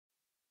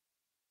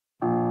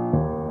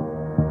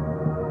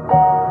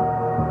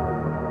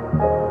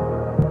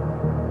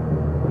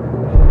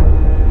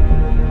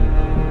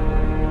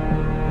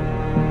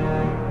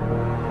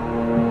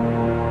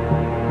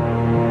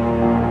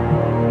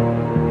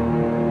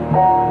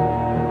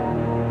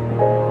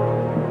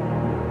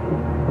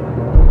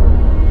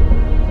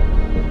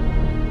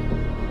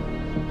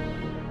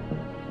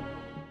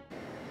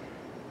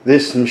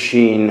This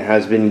machine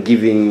has been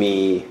giving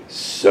me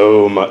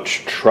so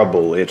much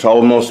trouble. It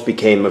almost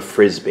became a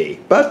frisbee.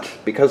 But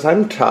because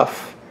I'm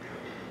tough,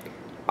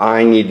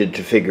 I needed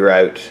to figure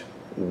out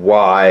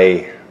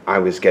why I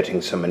was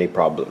getting so many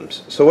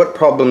problems. So what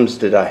problems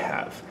did I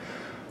have?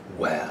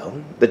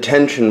 Well, the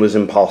tension was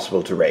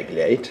impossible to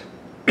regulate.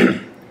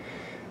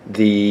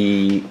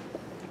 The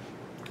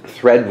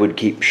thread would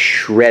keep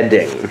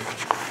shredding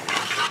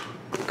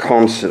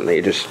constantly.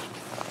 It just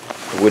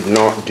would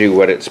not do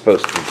what it's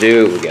supposed to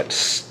do. It would get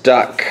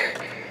stuck.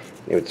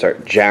 It would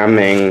start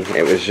jamming.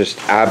 It was just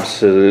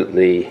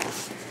absolutely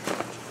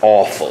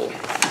awful.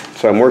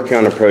 So I'm working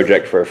on a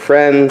project for a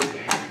friend,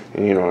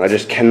 and I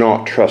just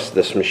cannot trust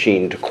this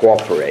machine to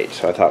cooperate.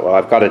 So I thought, well,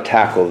 I've got to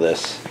tackle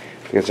this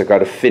because I've got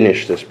to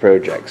finish this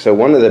project. So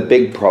one of the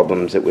big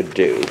problems it would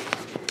do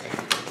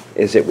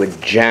is it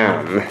would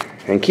jam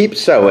and keep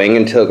sewing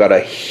until it got a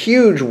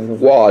huge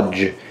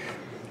wodge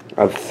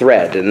of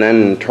thread, and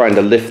then trying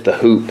to lift the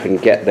hoop and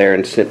get there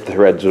and snip the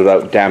threads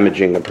without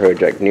damaging the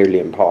project, nearly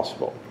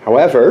impossible.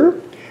 However,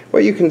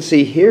 what you can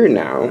see here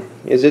now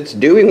is it's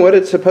doing what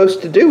it's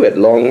supposed to do at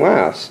long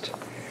last.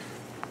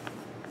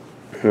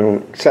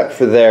 Except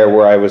for there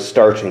where I was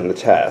starting the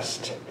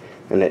test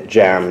and it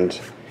jammed.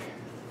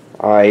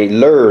 I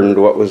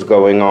learned what was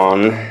going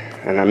on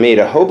and I made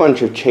a whole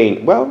bunch of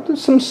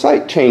there's some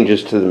slight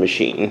changes to the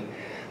machine,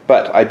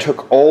 but I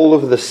took all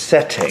of the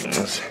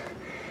settings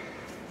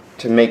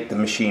to make the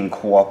machine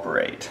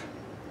cooperate.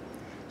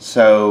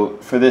 So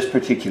for this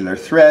particular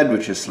thread,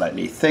 which is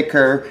slightly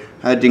thicker,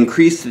 I'd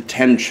increased the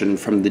tension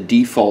from the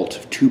default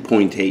of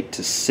 2.8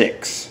 to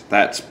 6.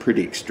 That's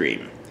pretty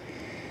extreme.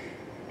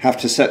 Have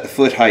to set the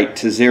foot height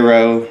to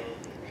 0.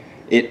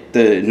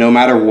 No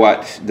matter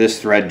what,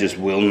 this thread just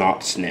will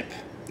not snip.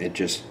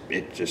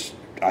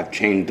 I've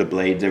changed the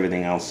blades,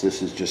 everything else.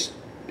 It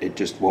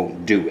just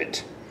won't do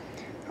it.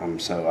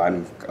 So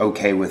I'm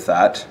okay with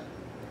that.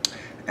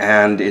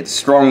 And it's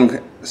strong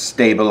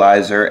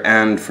stabilizer,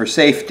 and for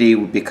safety,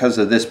 because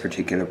of this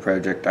particular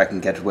project, I can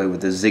get away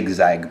with a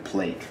zigzag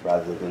plate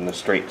rather than a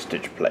straight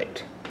stitch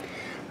plate.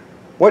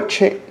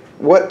 What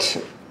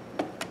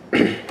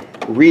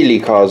really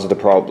caused the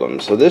problem?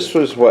 So this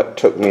was what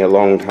took me a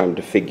long time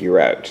to figure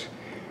out.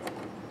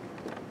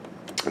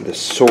 The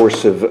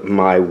source of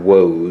my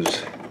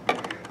woes.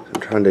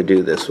 I'm trying to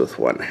do this with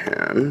one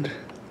hand.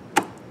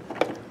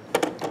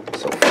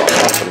 So fall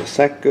off in a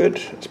sec.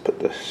 Good. Let's put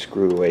the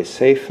screw away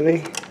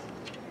safely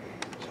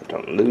so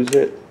don't lose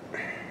it.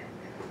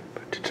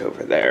 Put it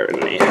over there in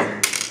the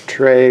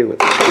tray with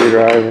the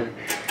screwdriver.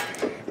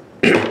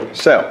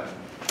 So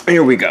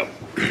here we go.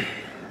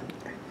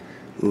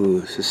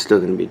 Ooh, this is still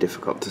going to be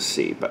difficult to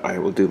see, but I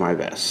will do my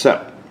best.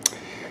 So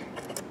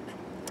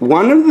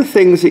one of the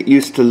things it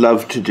used to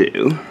love to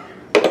do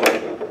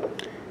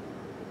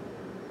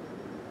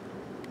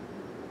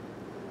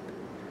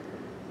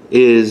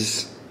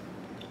is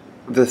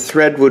the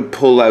thread would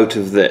pull out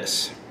of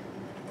this.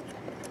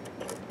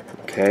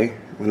 Okay,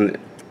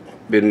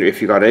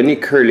 if you got any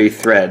curly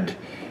thread,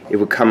 it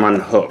would come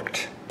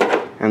unhooked.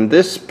 And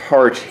this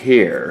part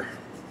here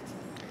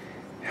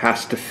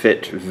has to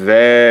fit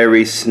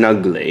very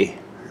snugly,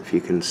 if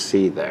you can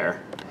see there,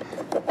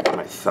 get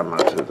my thumb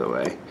out of the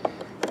way,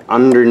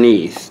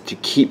 underneath to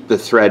keep the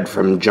thread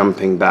from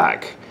jumping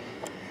back.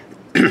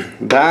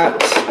 That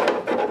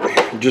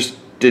just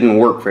didn't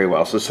work very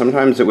well. So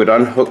sometimes it would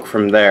unhook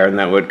from there and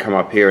that would come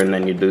up here, and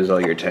then you'd lose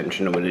all your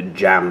tension and it would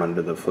jam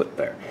under the foot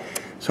there.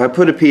 So I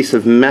put a piece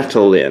of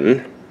metal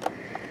in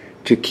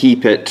to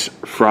keep it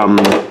from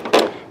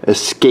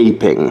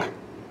escaping.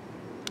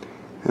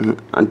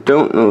 And I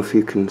don't know if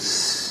you can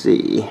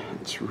see,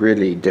 it's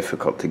really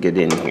difficult to get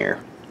in here,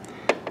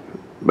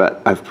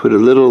 but I've put a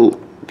little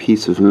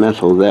piece of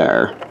metal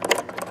there.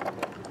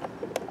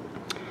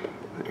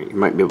 You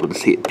might be able to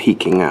see it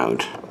peeking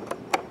out.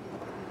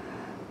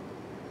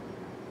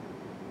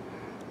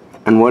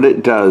 And what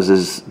it does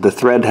is the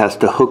thread has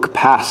to hook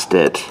past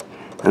it,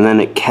 and then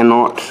it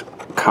cannot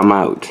come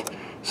out.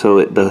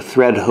 So the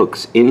thread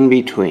hooks in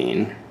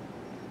between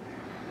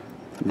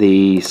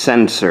the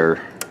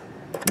sensor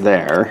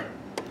there,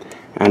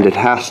 and it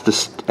has to,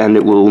 and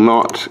it will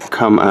not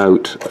come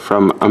out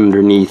from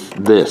underneath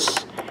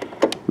this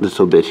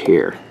little bit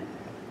here.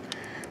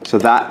 So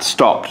that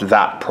stopped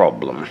that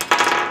problem.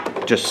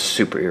 Just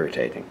super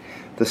irritating.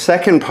 The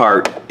second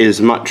part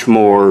is much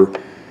more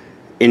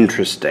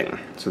interesting.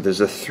 So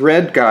there's a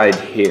thread guide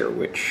here,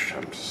 which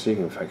I'm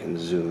seeing if I can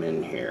zoom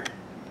in here.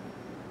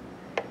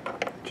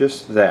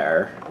 Just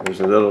there's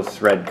a little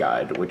thread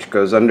guide which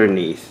goes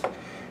underneath,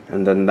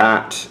 and then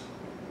that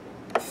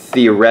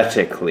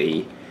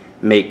theoretically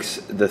makes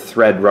the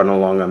thread run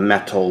along a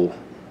metal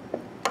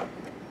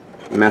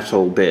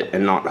bit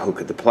and not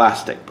hook at the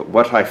plastic. But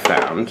what I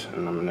found,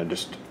 and I'm going to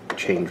just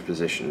change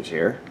positions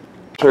here.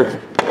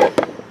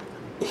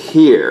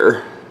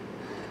 Here,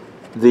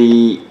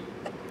 the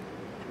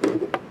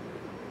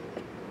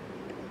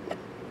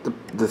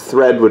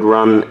thread would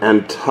run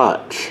and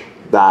touch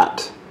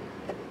that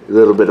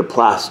little bit of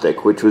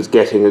plastic which was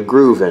getting a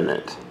groove in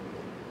it.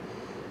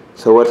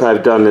 So what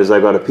I've done is I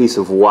got a piece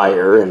of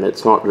wire, and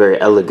it's not very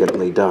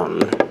elegantly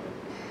done,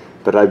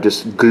 but I've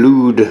just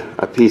glued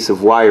a piece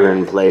of wire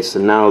in place,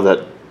 and now that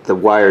the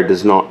wire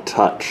does not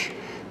touch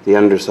the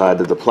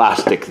underside of the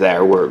plastic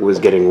there where it was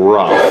getting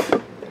rough,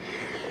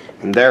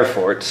 and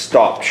therefore it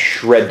stopped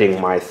shredding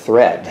my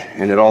thread,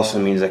 and it also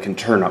means I can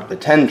turn up the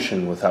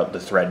tension without the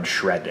thread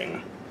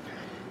shredding.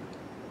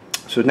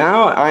 So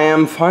now I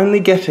am finally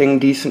getting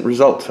decent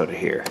results out of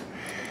here.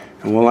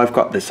 And while I've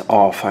got this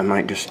off, I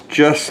might just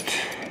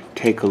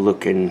take a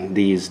look in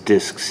these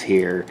discs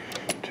here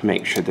to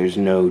make sure there's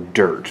no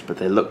dirt, but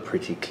they look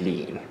pretty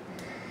clean.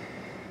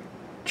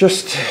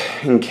 Just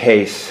in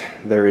case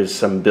there is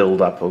some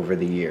build-up over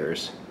the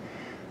years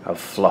of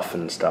fluff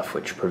and stuff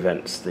which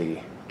prevents the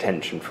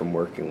tension from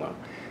working well.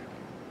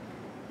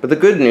 But the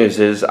good news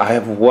is I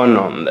have won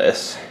on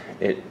this.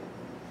 It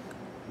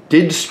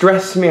did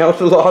stress me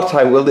out a lot,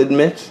 I will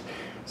admit.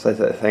 So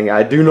I think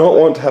I do not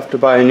want to have to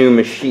buy a new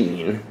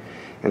machine,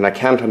 and I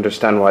can't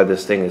understand why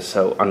this thing is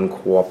so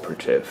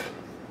uncooperative.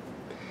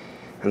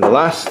 And the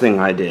last thing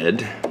I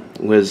did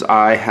was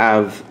I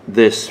have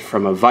this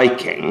from a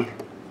Viking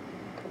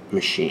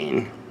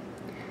machine,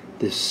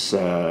 this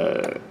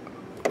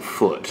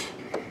foot.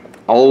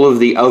 All of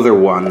the other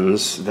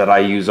ones that I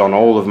use on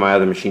all of my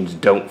other machines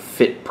don't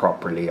fit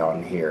properly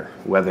on here,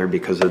 whether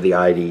because of the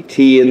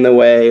IDT in the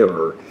way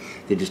or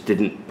they just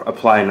didn't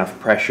apply enough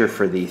pressure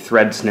for the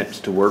thread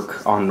snips to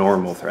work on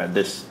normal thread.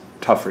 This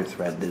tougher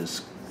thread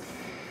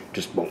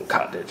just won't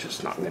cut, it's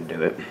just not going to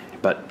do it.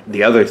 But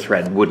the other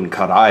thread wouldn't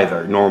cut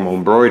either, normal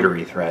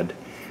embroidery thread,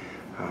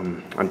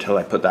 until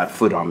I put that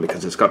foot on,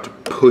 because it's got to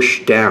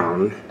push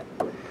down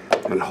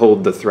and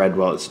hold the thread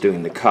while it's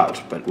doing the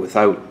cut, but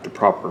without the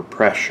proper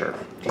pressure.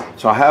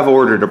 So I have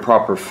ordered a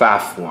proper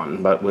Pfaff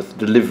one, but with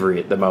delivery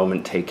at the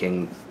moment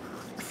taking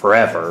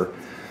forever,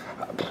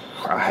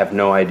 I have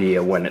no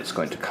idea when it's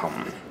going to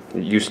come.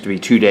 It used to be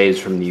 2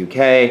 days from the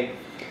UK.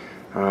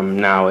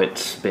 Now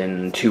it's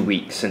been 2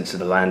 weeks since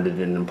it landed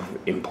in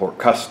import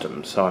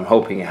customs, so I'm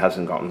hoping it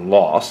hasn't gotten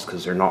lost,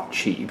 because they're not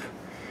cheap.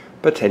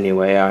 But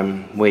anyway,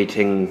 I'm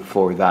waiting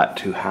for that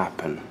to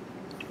happen.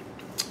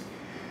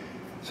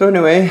 So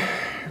anyway,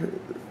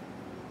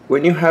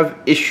 when you have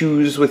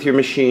issues with your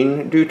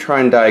machine, do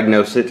try and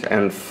diagnose it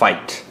and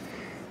fight,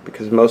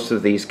 because most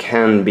of these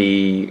can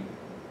be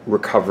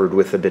recovered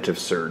with a bit of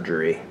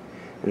surgery,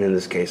 and in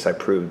this case I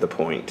proved the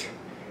point.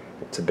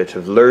 It's a bit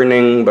of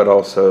learning, but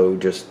also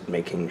just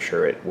making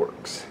sure it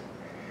works.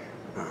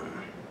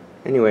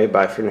 Anyway,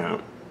 bye for now.